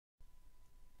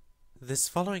This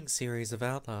following series of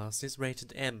Outlast is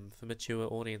rated M for mature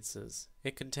audiences.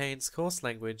 It contains coarse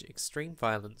language, extreme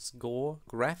violence, gore,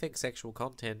 graphic sexual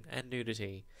content, and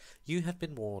nudity. You have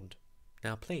been warned.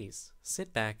 Now please,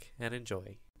 sit back and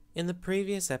enjoy. In the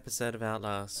previous episode of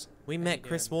Outlast, we met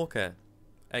Chris Walker.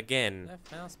 Again.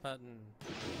 Left mouse button.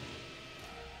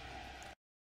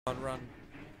 Run.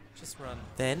 Just run.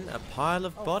 Then a pile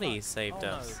of bodies saved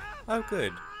us. No. Oh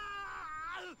good.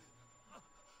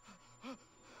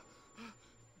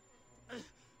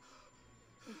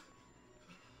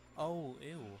 Oh,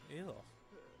 ew.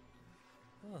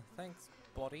 Oh, thanks,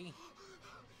 body.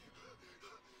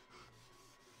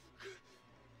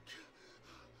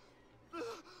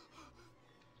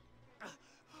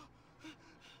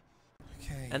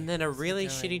 Okay. And then a really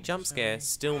shitty jump scare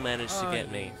still managed to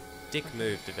get me. Dick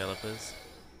move, developers.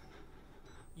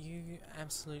 You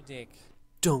absolute dick.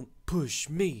 Don't push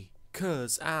me,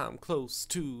 'cause I'm close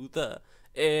to the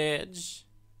edge.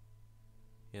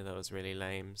 Yeah, that was really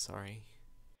lame, sorry.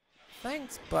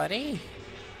 Thanks, buddy.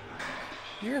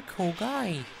 You're a cool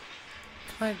guy.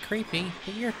 Kinda creepy,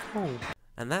 but you're cool.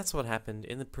 And that's what happened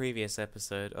in the previous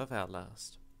episode of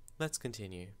Outlast. Let's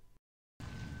continue.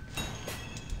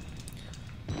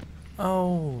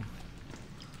 Oh.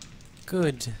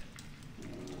 Good.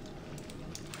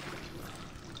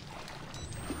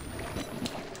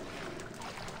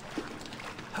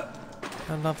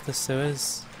 I love the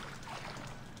sewers.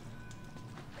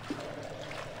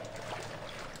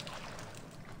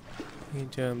 How you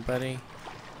doing, buddy?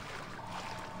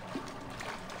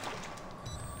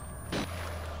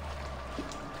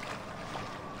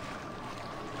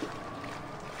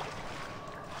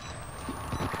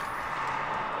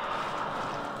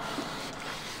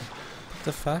 What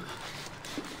the fuck?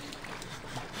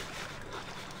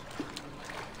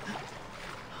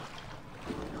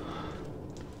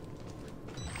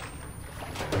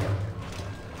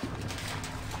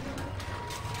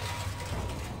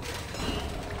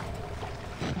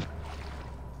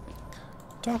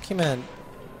 Document.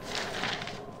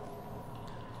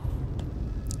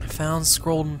 Found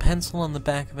scrawled in pencil on the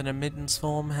back of an admittance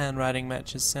form. Handwriting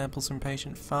matches samples from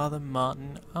patient Father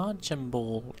Martin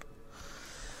Archibald.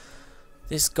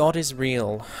 This God is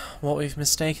real. What we've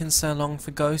mistaken so long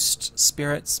for ghosts,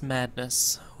 spirits,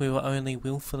 madness. We were only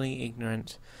willfully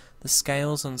ignorant. The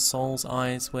scales on soul's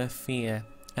eyes were fear,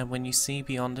 and when you see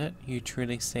beyond it, you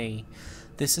truly see.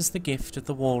 This is the gift of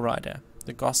the Wall Rider,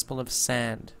 the gospel of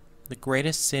sand. The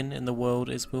greatest sin in the world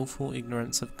is willful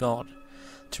ignorance of God.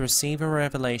 To receive a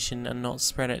revelation and not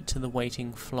spread it to the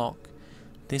waiting flock.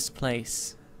 This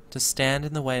place, to stand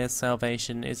in the way of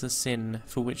salvation, is a sin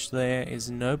for which there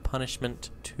is no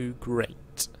punishment too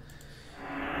great.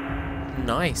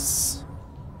 Nice.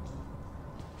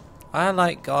 I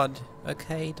like God.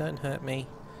 Okay, don't hurt me.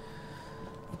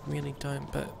 I really don't,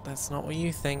 but that's not what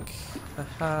you think.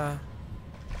 Aha.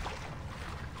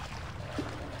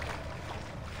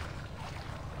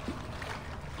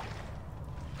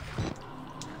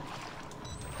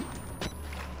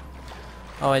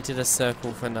 Oh, I did a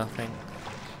circle for nothing.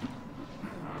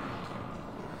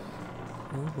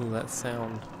 Ooh, that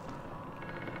sound.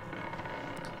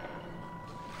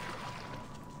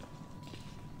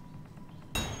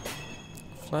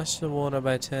 Flush the water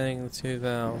by turning the two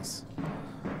valves.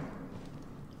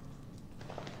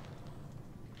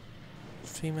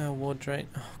 Female ward drain.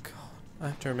 Oh god, I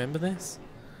have to remember this?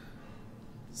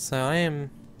 So I am...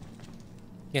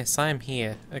 Yes, I am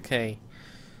here. Okay.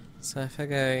 So if I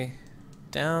go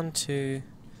down to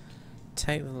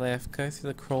take the left, go through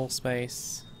the crawl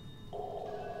space,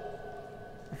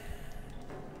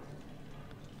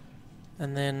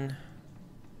 and then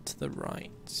to the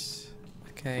right.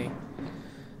 Okay.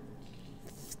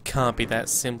 Can't be that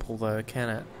simple though, can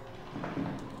it?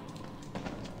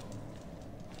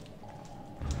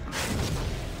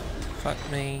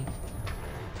 Fuck me.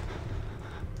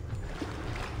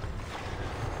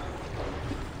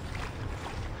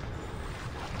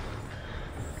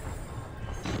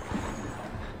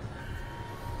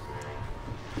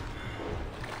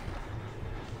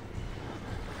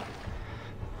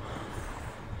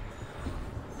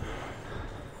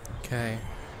 Okay.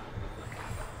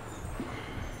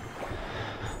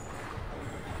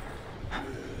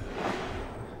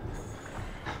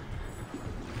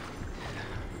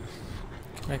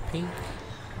 Can I peek?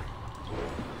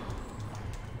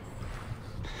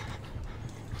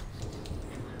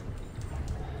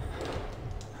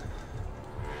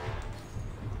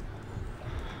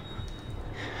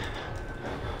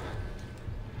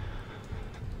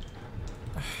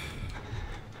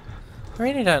 I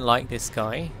really don't like this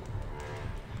guy.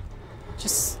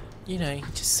 Just, you know, he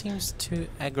just seems too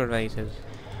aggravated.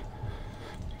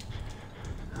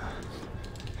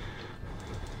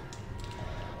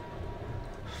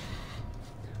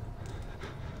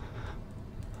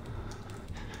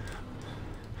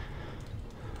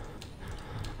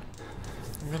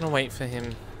 I'm gonna wait for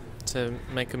him to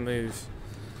make a move.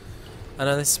 I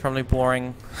know this is probably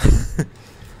boring.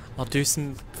 I'll do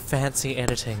some fancy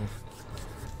editing.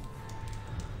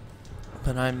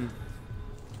 But I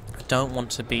don't want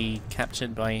to be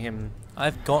captured by him.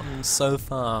 I've gotten so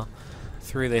far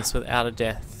through this without a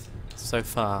death. So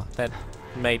far. That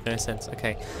made no sense.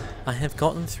 Okay. I have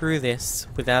gotten through this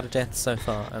without a death so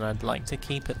far, and I'd like to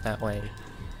keep it that way.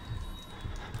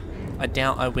 I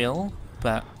doubt I will,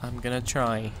 but I'm gonna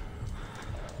try.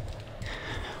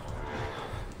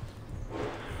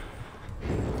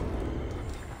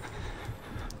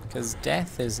 Because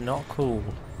death is not cool.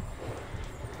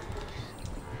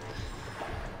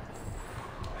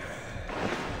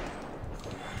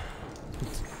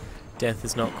 Death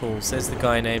is not cool, says the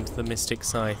guy named the Mystic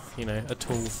Scythe, you know, a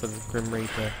tool for the Grim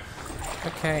Reaper.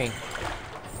 Okay.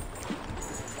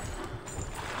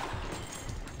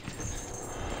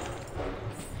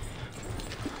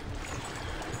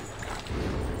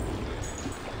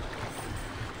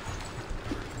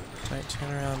 Don't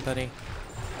turn around, buddy.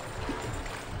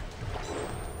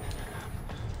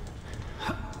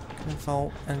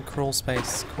 Vault and crawl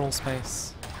space, crawl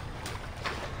space.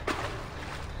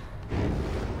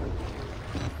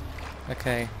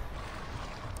 Okay.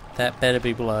 That better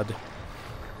be blood.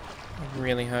 I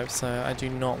really hope so. I do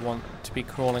not want to be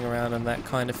crawling around in that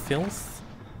kind of filth.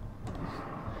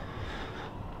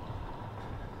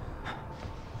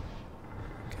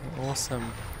 Okay,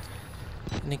 awesome.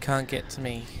 And he can't get to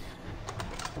me.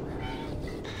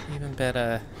 Even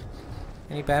better.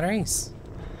 Any batteries?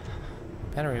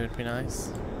 Battery would be nice.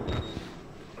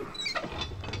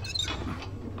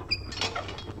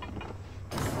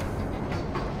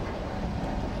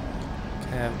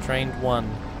 Okay, I've drained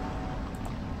one.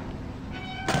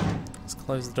 Let's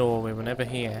close the door. We were never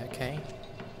here, okay?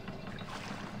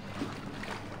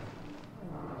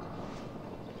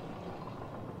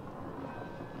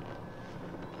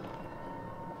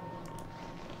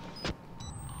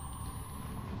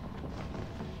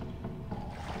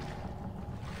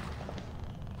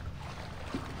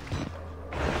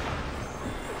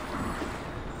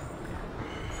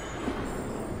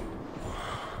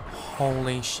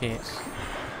 Holy shit.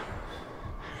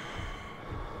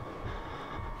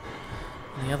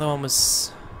 And the other one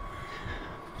was...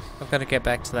 I've got to get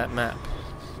back to that map.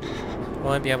 I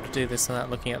won't be able to do this without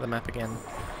looking at the map again.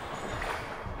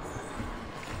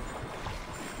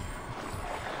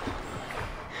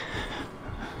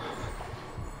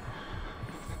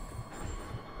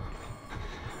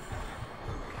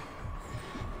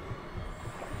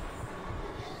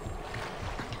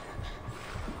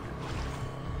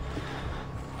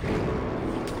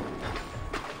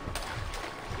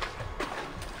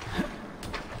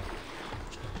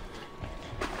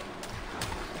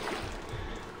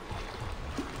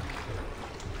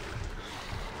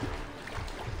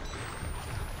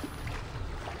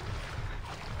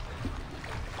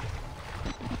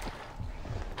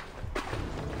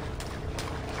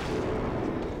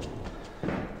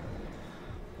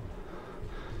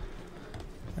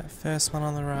 First one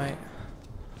on the right.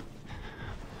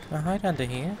 Can I hide under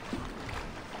here?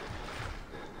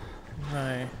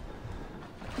 No.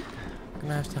 I'm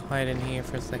gonna have to hide in here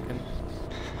for a second.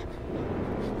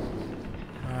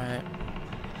 Alright.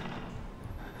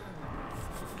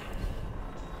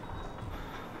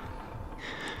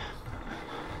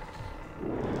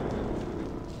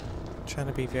 Trying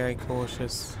to be very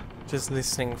cautious. Just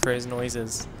listening for his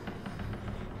noises.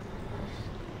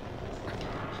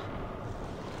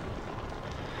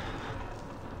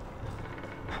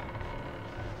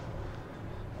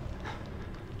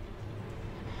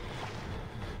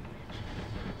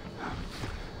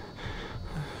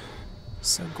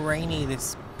 So grainy,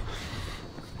 this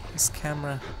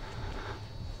camera.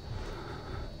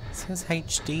 It says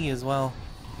HD as well.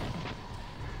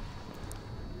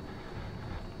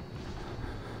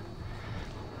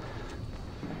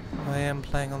 I am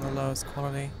playing on the lowest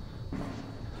quality.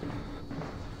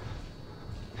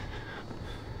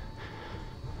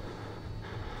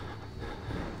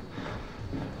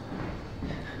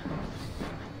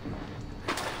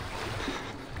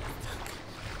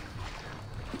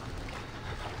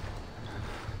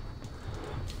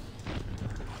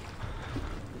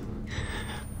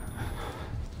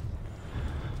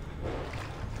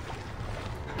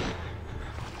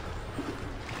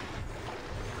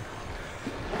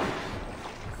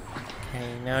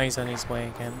 Now he's on his way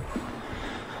again.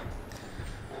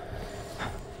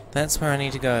 That's where I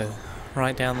need to go.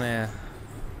 Right down there.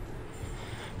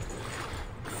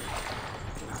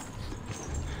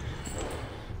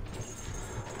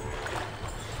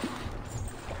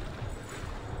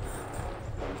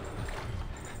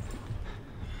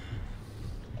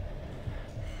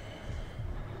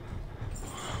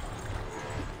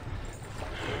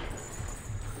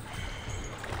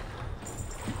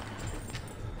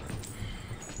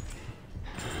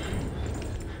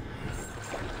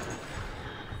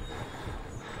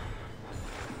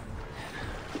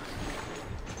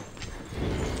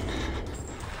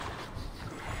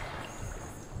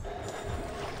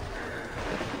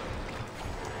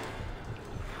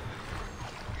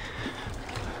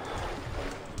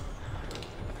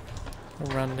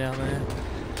 I'll run down there.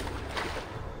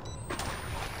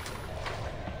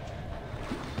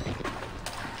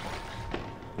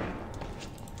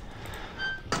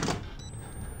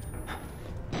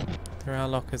 There are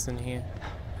lockers in here.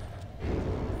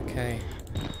 Okay.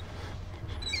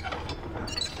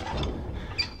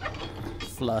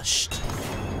 Flushed.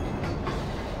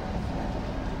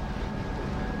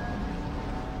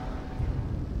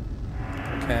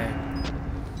 Okay.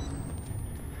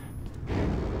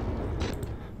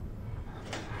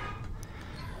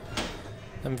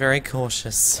 I'm very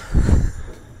cautious.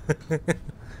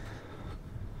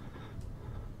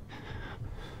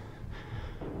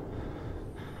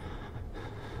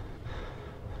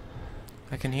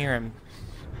 I can hear him.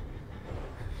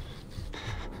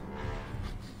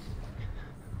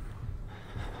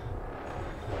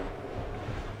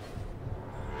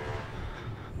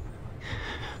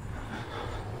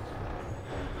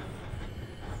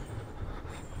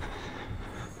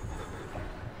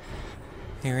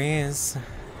 Here he is.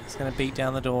 He's gonna beat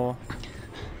down the door.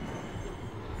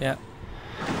 Yep.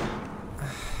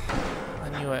 I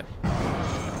knew it.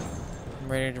 I'm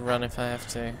ready to run if I have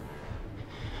to.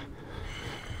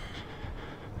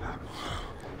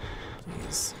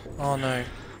 Jeez. Oh no.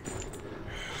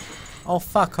 Oh,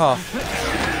 fuck off.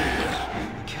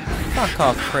 Fuck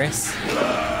off, Chris.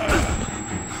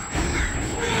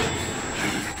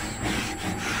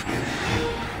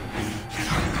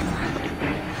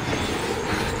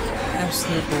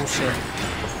 Absolute bullshit.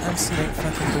 Absolute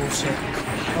fucking bullshit.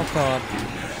 Oh god.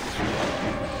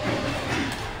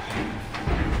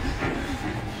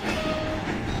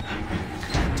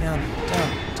 Down, down,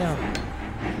 down.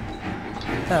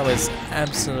 That was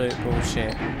absolute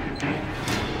bullshit.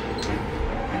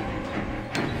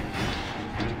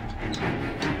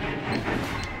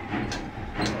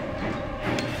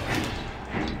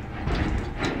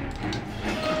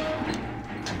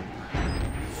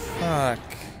 Fuck.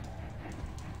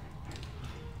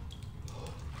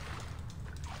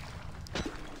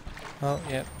 Oh,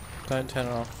 yep. Don't turn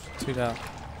it off. Too dark.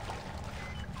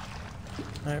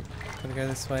 Nope. Gotta go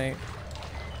this way.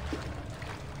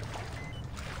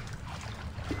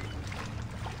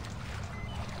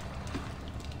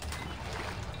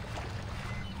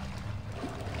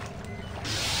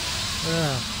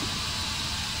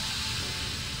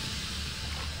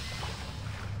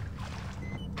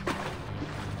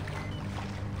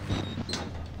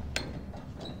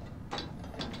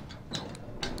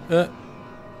 Ugh.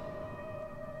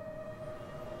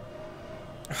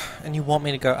 And you want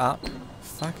me to go up?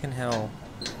 Fucking hell.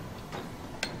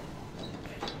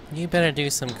 You better do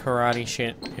some karate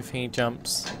shit if he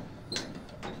jumps.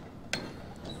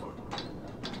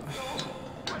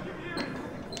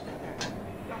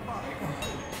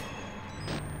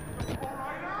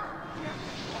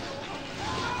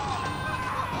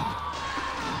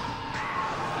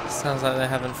 Sounds like they're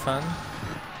having fun.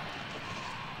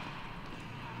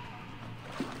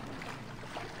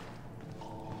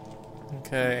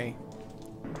 Okay.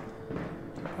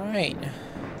 Alright.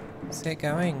 How's it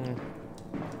going?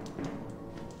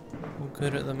 All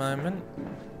good at the moment.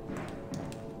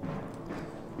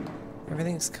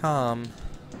 Everything's calm.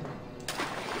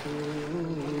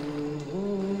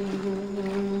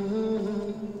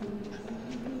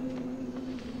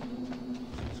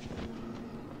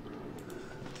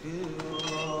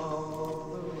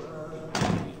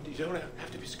 You don't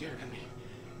have to be scared of me.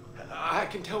 I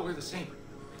can tell we're the same.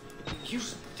 You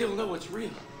still know it's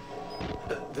real.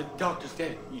 The doctor's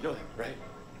dead. You know that, right?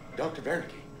 Dr.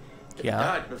 Wernicke. Yeah.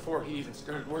 Died before he even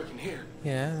started working here.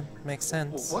 Yeah, makes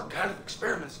sense. Well, what kind of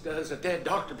experiments does a dead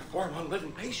doctor perform on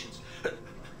living patients?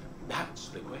 That's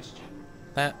the question.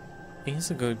 That is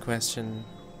a good question.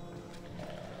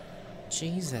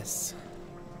 Jesus.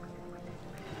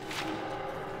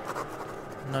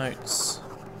 Notes.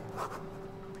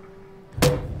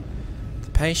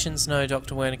 The patients know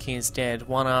Dr. Wernicke is dead.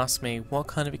 One asked me, what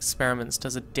kind of experiments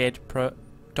does a dead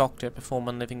doctor perform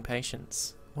on living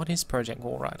patients? What is Project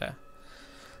Walrider?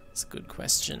 That's a good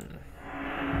question.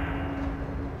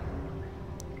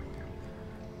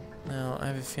 Now, I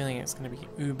have a feeling it's going to be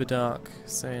uber dark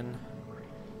soon.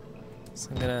 So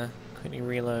I'm going to quickly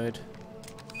reload.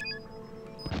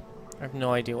 I have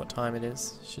no idea what time it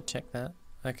is. Should check that.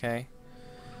 Okay.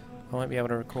 I won't be able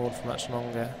to record for much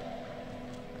longer.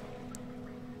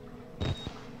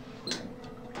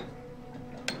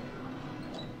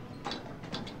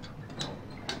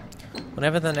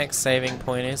 Whenever the next saving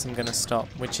point is, I'm going to stop,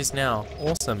 which is now.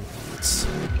 Awesome.